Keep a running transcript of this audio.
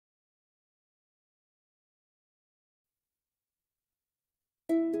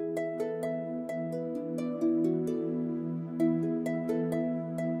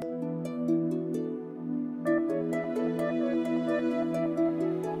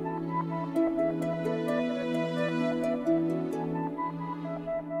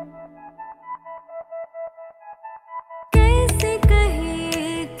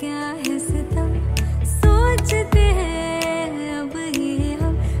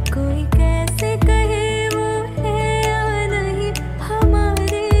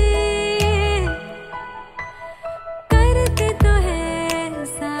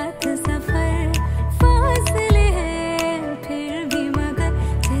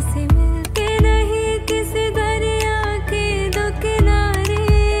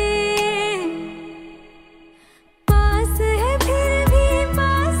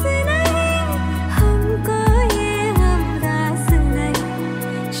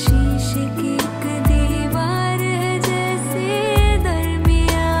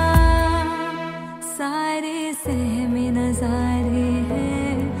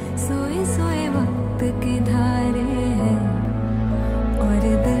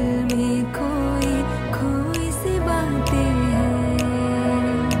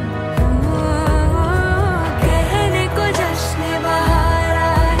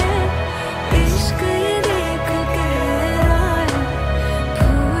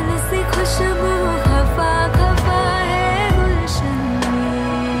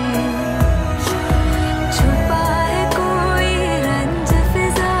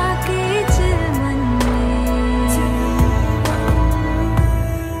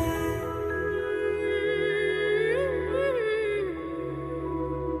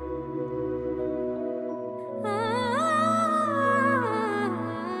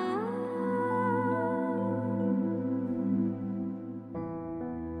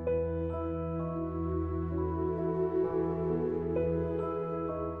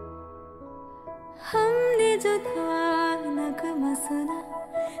जो था नगमा सुना,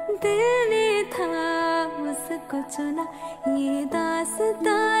 दिल ने था उसको चुना। ये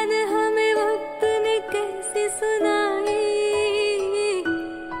दास्तान हमें वक्त ने कैसे सुनाई।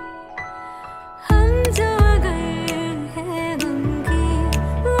 हम जो अगर है गमगी,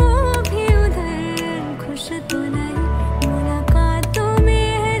 वो भी उधर खुश तो नहीं। मुलाकातों में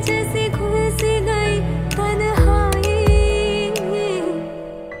है जैसे घुल सी गई तन्हाई।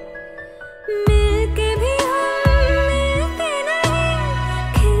 मिलके भी हम मिलते नहीं,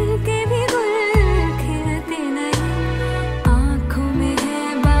 खिलके भी गुल खिलते नहीं। आँखों में है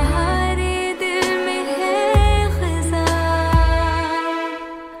बहारे, दिल में है खिज़ां।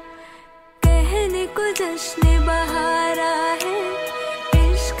 कहने को जश्न बहारा है,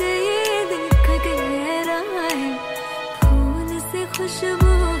 इश्क ये दिख गहरा है। फूल से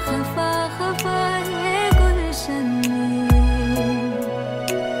खुशबू खफा खफा है गुलशन में।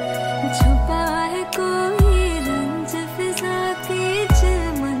 छुपा है कोई रंज फिजा के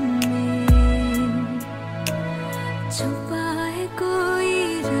चमन में। छुपा है कोई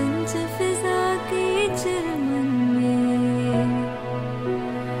रंज फिजा के चमन में।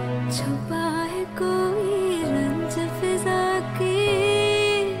 छुपा है कोई रंज फिजा के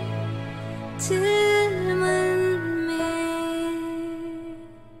चमन में।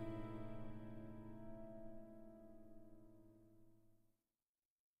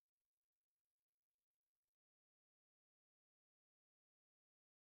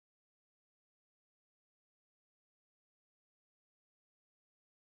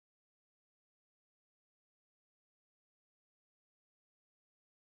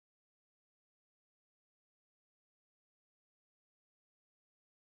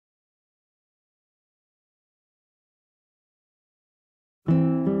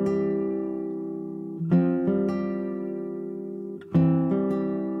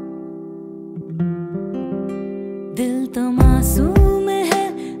 दिल तो मासूम है,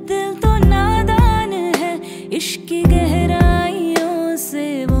 दिल तो नादान है। इश्क की गहराइयों से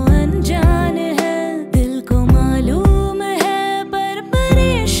वो अनजान है। दिल को मालूम है पर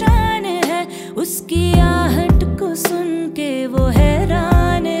परेशान है। उसकी आहट को सुन के वो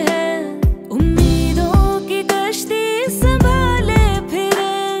हैरान है। उम्मीदों की कश्ती संभाले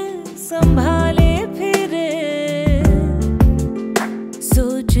फिरे संभाल